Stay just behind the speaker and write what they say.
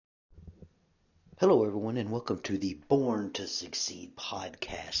Hello, everyone, and welcome to the Born to Succeed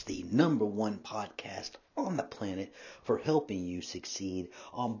podcast, the number one podcast on the planet for helping you succeed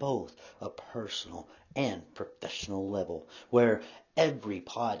on both a personal and professional level, where every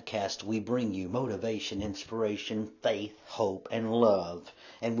podcast we bring you motivation, inspiration, faith, hope, and love,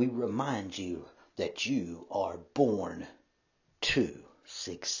 and we remind you that you are born to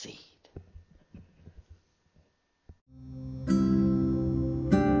succeed.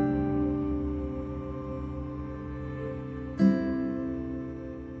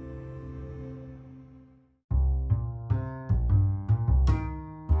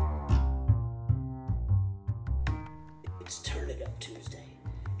 It's Turn It Up Tuesday,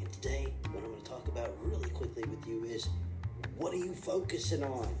 and today what I'm going to talk about really quickly with you is what are you focusing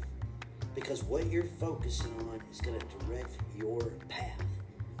on? Because what you're focusing on is going to direct your path.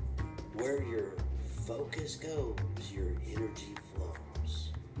 Where your focus goes, your energy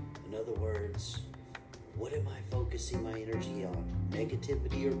flows. In other words, what am I focusing my energy on?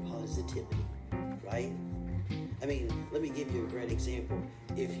 Negativity or positivity, right? I mean, let me give you a great example.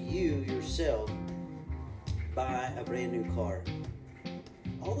 If you yourself buy a brand new car,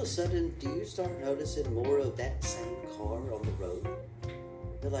 all of a sudden, do you start noticing more of that same car on the road?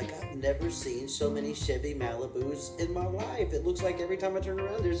 They're like, I've never seen so many Chevy Malibus in my life. It looks like every time I turn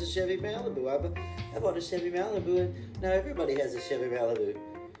around, there's a Chevy Malibu. I bought a Chevy Malibu, and now everybody has a Chevy Malibu.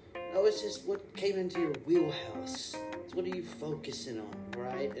 No, it's just what came into your wheelhouse. It's what are you focusing on,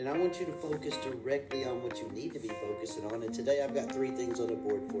 right? And I want you to focus directly on what you need to be focusing on. And today I've got 3 things on the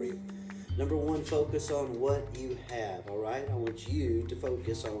board for you. Number 1, focus on what you have, all right? I want you to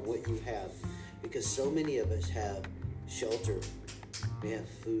focus on what you have, because so many of us have shelter, we have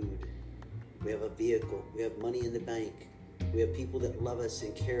food, we have a vehicle, we have money in the bank, we have people that love us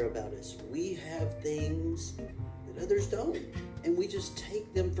and care about us. We have things that others don't, and we just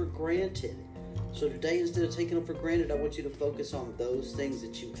take them for granted. So today, instead of taking them for granted, I want you to focus on those things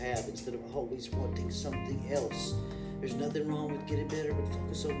that you have instead of always wanting something else. There's nothing wrong with getting better, but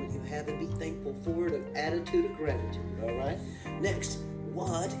focus on what you have and be thankful for it, an attitude of gratitude, all right? Next,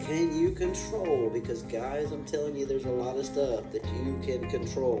 what can you control? Because, guys, I'm telling you, there's a lot of stuff that you can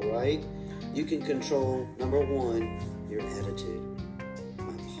control, right? You can control, number 1, your attitude,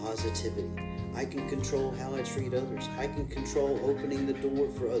 my positivity. I can control how I treat others. I can control opening the door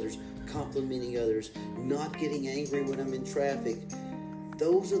for others, complimenting others, not getting angry when I'm in traffic.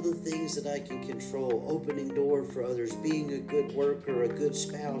 Those are the things that I can control. Opening door for others, being a good worker, a good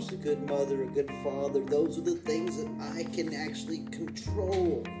spouse, a good mother, a good father. Those are the things that I can actually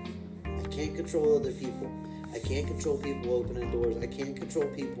control. I can't control other people. I can't control people opening doors. I can't control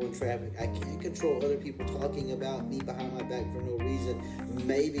people in traffic. I can't control other people talking about me behind my back for no reason.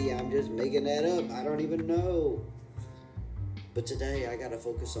 Maybe I'm just making that up. I don't even know. But today I got to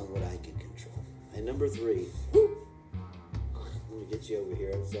focus on what I can control. And number 3, let me get you over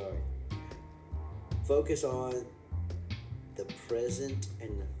here. I'm sorry. Focus on the present and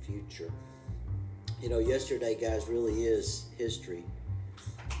the future. You know, yesterday, guys, really is history.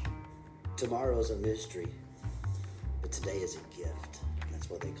 Tomorrow's a mystery. But today is a gift. That's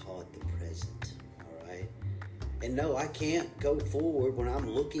why they call it the present. All right? And no, I can't go forward when I'm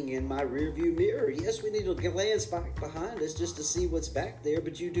looking in my rearview mirror. Yes, we need to glance back behind us just to see what's back there.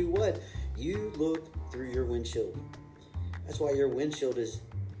 But you do what? You look through your windshield. That's why your windshield is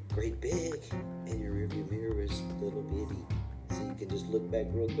great big and your rearview mirror is little bitty. So you can just look back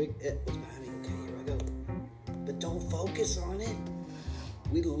real quick. What's behind me? Okay, here I go. But don't focus on it.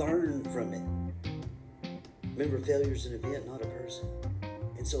 We learn from it. Remember, failure is an event, not a person.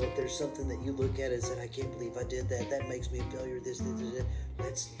 And so if there's something that you look at and say, I can't believe I did that. That makes me a failure. This.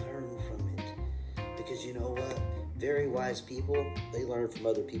 Let's learn from it. Because you know what? Very wise people, they learn from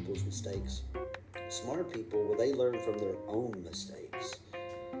other people's mistakes. Smart people, well, they learn from their own mistakes.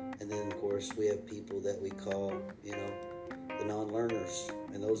 And then, of course, we have people that we call, the non-learners.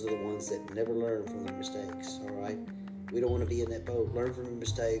 And those are the ones that never learn from their mistakes, all right? We don't want to be in that boat. Learn from your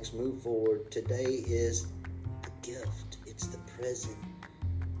mistakes. Move forward. Today is the gift. It's the present.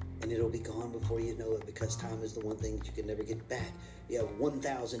 And it'll be gone before you know it, because time is the one thing that you can never get back. You have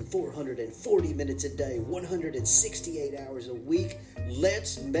 1,440 minutes a day, 168 hours a week.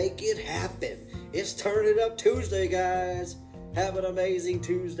 Let's make it happen. It's Turn It Up Tuesday, guys. Have an amazing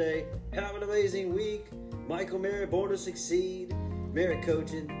Tuesday. Have an amazing week. Michael Merritt, Born to Succeed. Merritt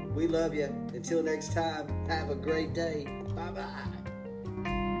Coaching. We love you. Until next time, have a great day. Bye-bye.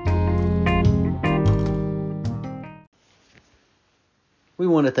 We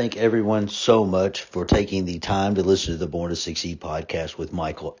want to thank everyone so much for taking the time to listen to the Born to Succeed podcast with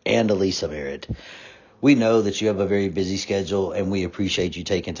Michael and Elisa Merritt. We know that you have a very busy schedule, and we appreciate you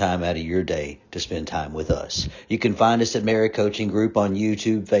taking time out of your day to spend time with us. You can find us at Merit Coaching Group on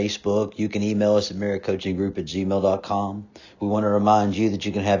YouTube, Facebook. You can email us at meritcoachinggroup@gmail.com. We want to remind you that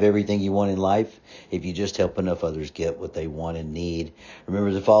you can have everything you want in life if you just help enough others get what they want and need.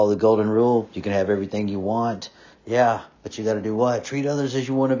 Remember to follow the golden rule. You can have everything you want. Yeah, but you got to do what? Treat others as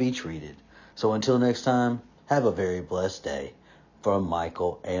you want to be treated. So until next time, have a very blessed day. From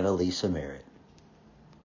Michael and Elisa Merritt.